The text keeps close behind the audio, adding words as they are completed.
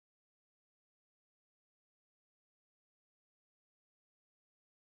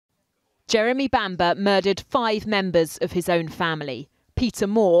Jeremy Bamber murdered 5 members of his own family. Peter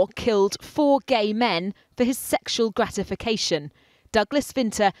Moore killed 4 gay men for his sexual gratification. Douglas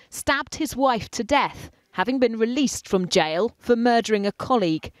Vinter stabbed his wife to death, having been released from jail for murdering a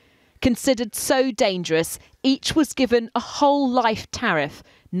colleague. Considered so dangerous, each was given a whole life tariff,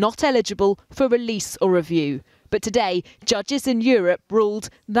 not eligible for release or review. But today, judges in Europe ruled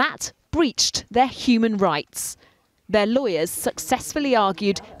that breached their human rights. Their lawyers successfully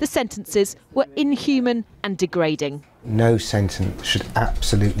argued the sentences were inhuman and degrading. No sentence should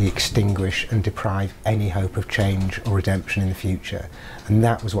absolutely extinguish and deprive any hope of change or redemption in the future. And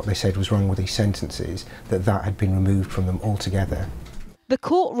that was what they said was wrong with these sentences, that had been removed from them altogether. The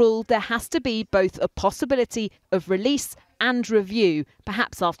court ruled there has to be both a possibility of release and review,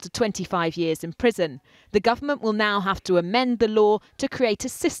 perhaps after 25 years in prison. The government will now have to amend the law to create a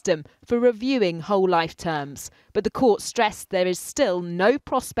system for reviewing whole life terms. But the court stressed there is still no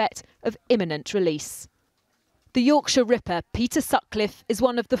prospect of imminent release. The Yorkshire Ripper, Peter Sutcliffe, is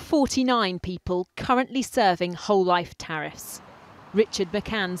one of the 49 people currently serving whole life tariffs. Richard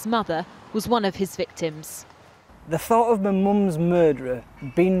McCann's mother was one of his victims. The thought of my mum's murderer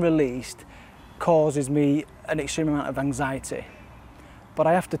being released causes me an extreme amount of anxiety. But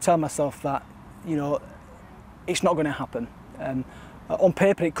I have to tell myself that, it's not going to happen. On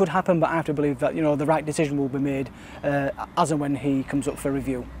paper it could happen, but I have to believe that, the right decision will be made as and when he comes up for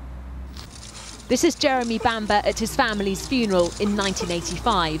review. This is Jeremy Bamber at his family's funeral in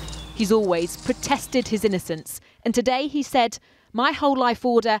 1985. He's always protested his innocence, and today he said, "My whole life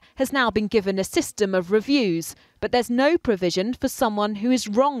order has now been given a system of reviews, but there's no provision for someone who is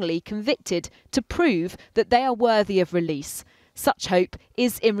wrongly convicted to prove that they are worthy of release. Such hope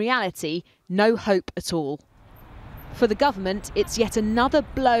is, in reality, no hope at all." For the government, it's yet another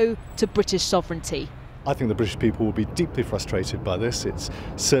blow to British sovereignty. I think the British people will be deeply frustrated by this. It's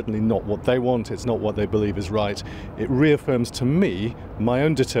certainly not what they want, it's not what they believe is right. It reaffirms to me my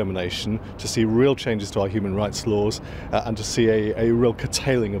own determination to see real changes to our human rights laws and to see a real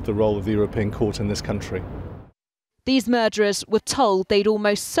curtailing of the role of the European Court in this country. These murderers were told they'd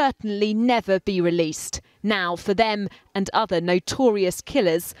almost certainly never be released. Now, for them and other notorious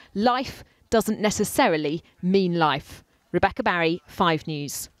killers, life doesn't necessarily mean life. Rebecca Barry, 5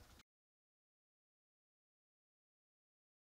 News.